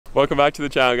Welcome back to the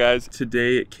channel, guys.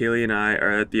 Today, Kaylee and I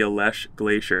are at the Aletsch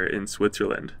Glacier in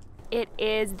Switzerland. It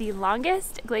is the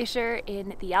longest glacier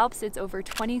in the Alps. It's over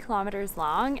 20 kilometers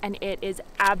long and it is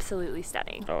absolutely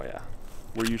stunning. Oh yeah.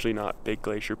 We're usually not big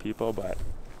glacier people, but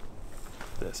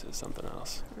this is something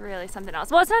else. Really something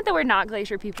else. Well, it's not that we're not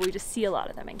glacier people, we just see a lot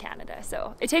of them in Canada.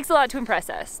 So it takes a lot to impress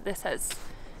us. This has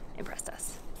impressed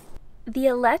us. The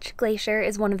Aletsch Glacier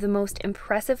is one of the most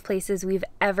impressive places we've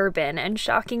ever been, and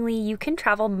shockingly, you can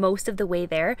travel most of the way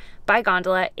there by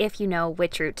gondola if you know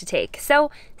which route to take. So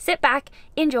sit back,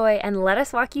 enjoy, and let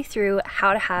us walk you through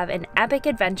how to have an epic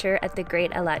adventure at the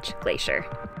Great Aletsch Glacier.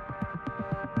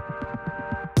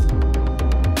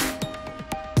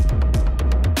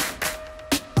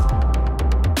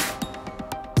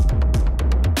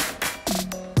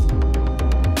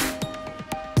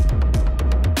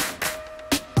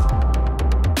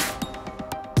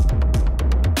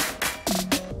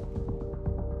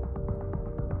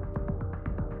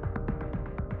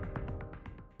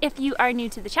 If you are new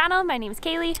to the channel, my name is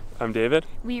Kaylee. I'm David.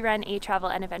 We run a travel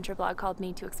and adventure blog called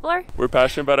Made to Explore. We're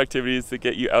passionate about activities that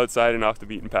get you outside and off the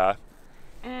beaten path.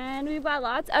 And we've got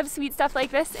lots of sweet stuff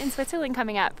like this in Switzerland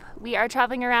coming up. We are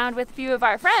traveling around with a few of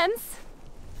our friends.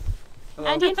 Hello.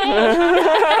 Andy and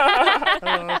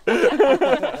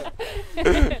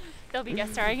Faye. They'll be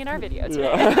guest starring in our video today.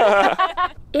 Yeah.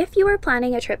 If you are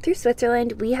planning a trip through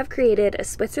Switzerland, we have created a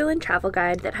Switzerland travel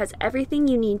guide that has everything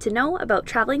you need to know about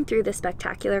traveling through this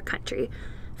spectacular country.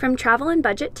 From travel and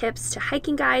budget tips to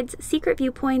hiking guides, secret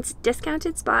viewpoints,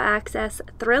 discounted spa access,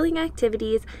 thrilling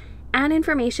activities, and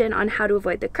information on how to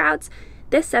avoid the crowds,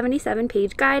 this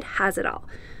 77-page guide has it all.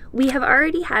 We have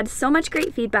already had so much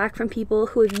great feedback from people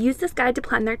who have used this guide to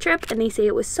plan their trip, and they say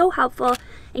it was so helpful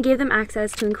and gave them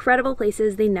access to incredible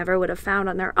places they never would have found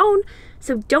on their own.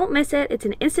 So don't miss it. It's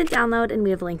an instant download and we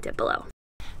have linked it below.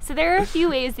 So there are a few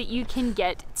ways that you can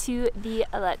get to the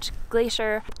Aletsch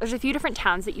Glacier. There's a few different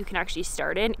towns that you can actually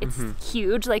start in. It's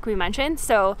huge, like we mentioned.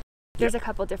 So there's a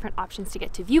couple different options to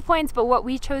get to viewpoints, but what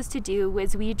we chose to do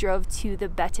was we drove to the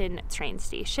Betten train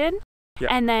station. Yeah.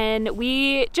 And then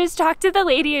we just talked to the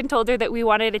lady and told her that we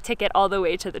wanted a ticket all the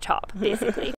way to the top,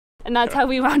 basically. And that's how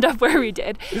we wound up where we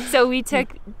did. So we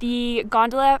took the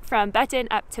gondola from Betten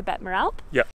up to Bettmeralp.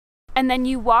 Yeah. And then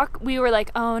you walk, we were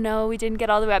like, oh no, we didn't get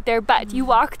all the way up there, but you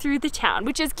walk through the town,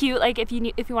 which is cute. Like if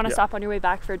you want to stop on your way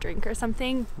back for a drink or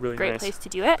something, really great place to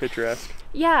do it. Picturesque.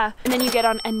 Yeah. And then you get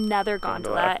on another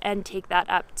gondola and take that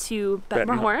up to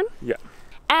Bettmerhorn. Yeah.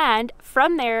 And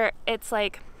from there, it's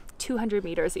like 200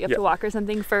 meters that you have to walk or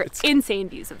something for insane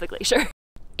views of the glacier.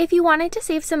 If you wanted to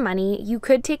save some money, you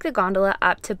could take the gondola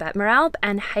up to Bettmeralp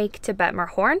and hike to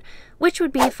Bettmerhorn, which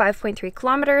would be 5.3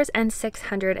 kilometers and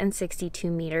 662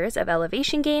 meters of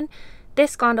elevation gain.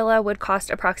 This gondola would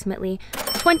cost approximately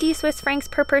 20 Swiss francs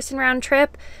per person round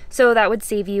trip, so that would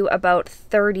save you about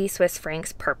 30 Swiss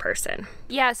francs per person.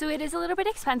 Yeah, so it is a little bit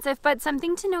expensive, but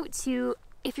something to note too,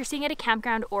 if you're staying at a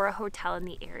campground or a hotel in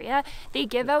the area, they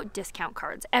give out discount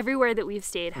cards. Everywhere that we've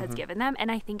stayed has given them,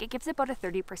 and I think it gives about a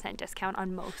 30% discount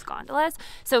on most gondolas.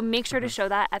 So make sure to show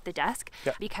that at the desk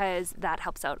because that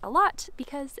helps out a lot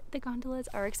because the gondolas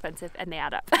are expensive and they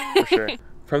add up. For sure.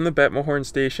 From the Bettmerhorn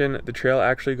station, the trail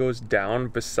actually goes down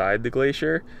beside the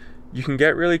glacier. You can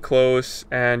get really close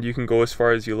and you can go as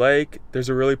far as you like. There's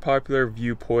a really popular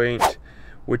viewpoint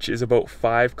which is about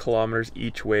 5 kilometers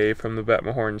each way from the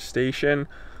Bettmerhorn station.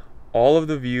 All of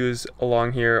the views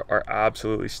along here are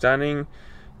absolutely stunning.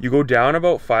 You go down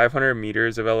about 500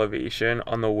 meters of elevation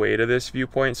on the way to this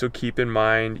viewpoint, so keep in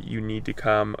mind you need to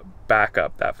come back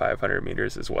up that 500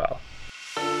 meters as well.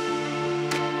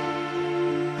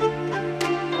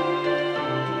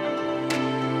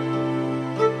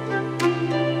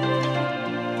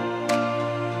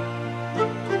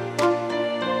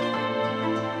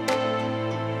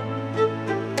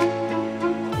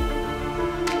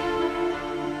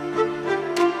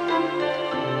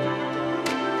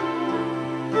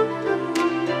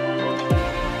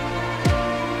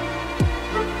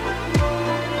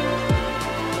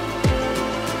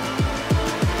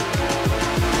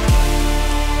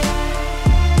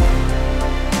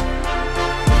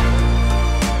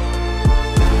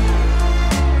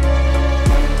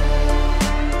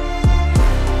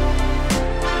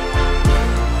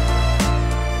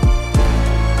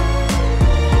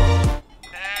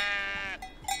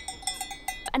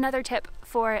 Another tip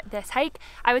for this hike,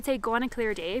 I would say go on a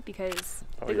clear day because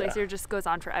the glacier just goes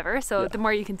on forever. So the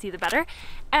more you can see, the better.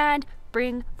 And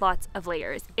bring lots of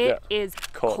layers. It is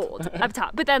cold up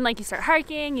top. But then like you start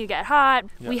hiking, you get hot.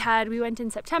 We went in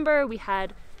September, we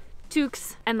had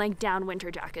toques and like down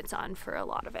winter jackets on for a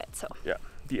lot of it. So yeah,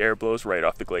 the air blows right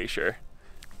off the glacier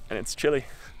and it's chilly.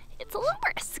 it's a little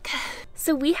brisk.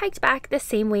 So we hiked back the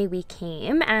same way we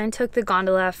came and took the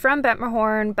gondola from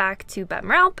Bettmerhorn back to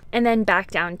Bettmeralp and then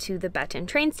back down to the Betten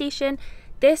train station.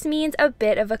 This means a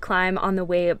bit of a climb on the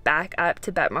way back up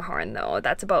to Bettmerhorn though.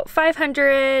 That's about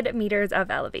 500 meters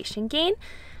of elevation gain.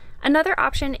 Another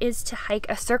option is to hike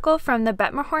a circle from the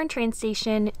Bettmerhorn train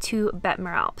station to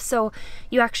Bettmeralp. So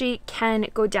you actually can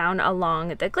go down along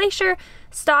the glacier,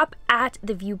 stop at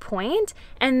the viewpoint,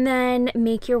 and then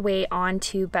make your way on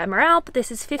to Bettmeralp.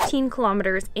 This is 15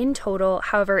 kilometers in total.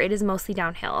 However, it is mostly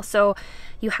downhill. So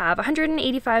you have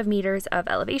 185 meters of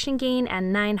elevation gain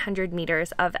and 900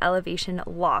 meters of elevation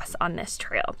loss on this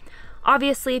trail.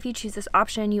 Obviously, if you choose this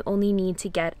option, you only need to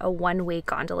get a one-way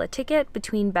gondola ticket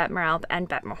between Bettmeralp and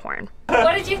Bettmerhorn.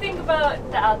 What did you think about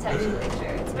the Aletsch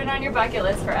Glacier? It's been on your bucket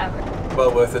list forever.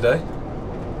 Well worth a day.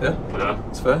 Yeah? Yeah.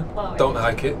 It's fair. Well Don't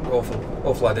hike it.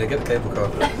 Awful idea. Get the cable car.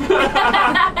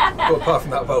 But apart from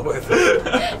that, well worth it.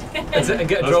 And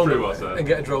get a drone. And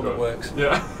get a drone that works.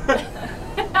 Yeah.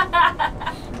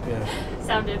 Yeah.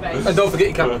 Sound advice. And don't forget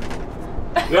your camera.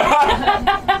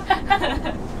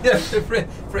 Yeah,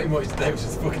 pretty much today was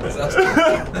just a fucking disaster.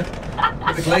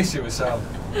 But the glacier was sound.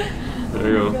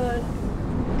 There you go.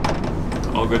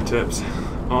 All good tips.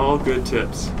 All good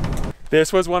tips.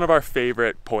 This was one of our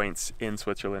favorite points in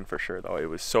Switzerland for sure though. It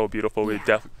was so beautiful. We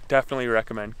definitely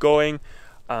recommend going.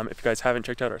 If you guys haven't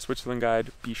checked out our Switzerland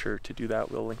guide, be sure to do that.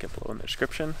 We'll link it below in the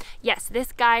description. Yes,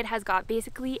 this guide has got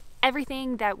basically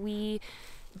everything that we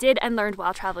did and learned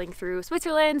while traveling through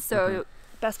Switzerland. So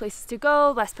best places to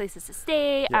go, best places to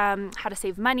stay, how to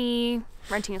save money,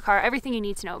 renting a car, everything you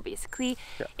need to know basically.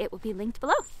 It will be linked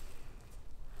below.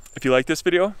 If you like this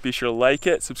video, be sure to like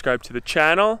it, subscribe to the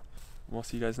channel. We'll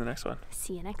see you guys in the next one.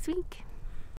 See you next week.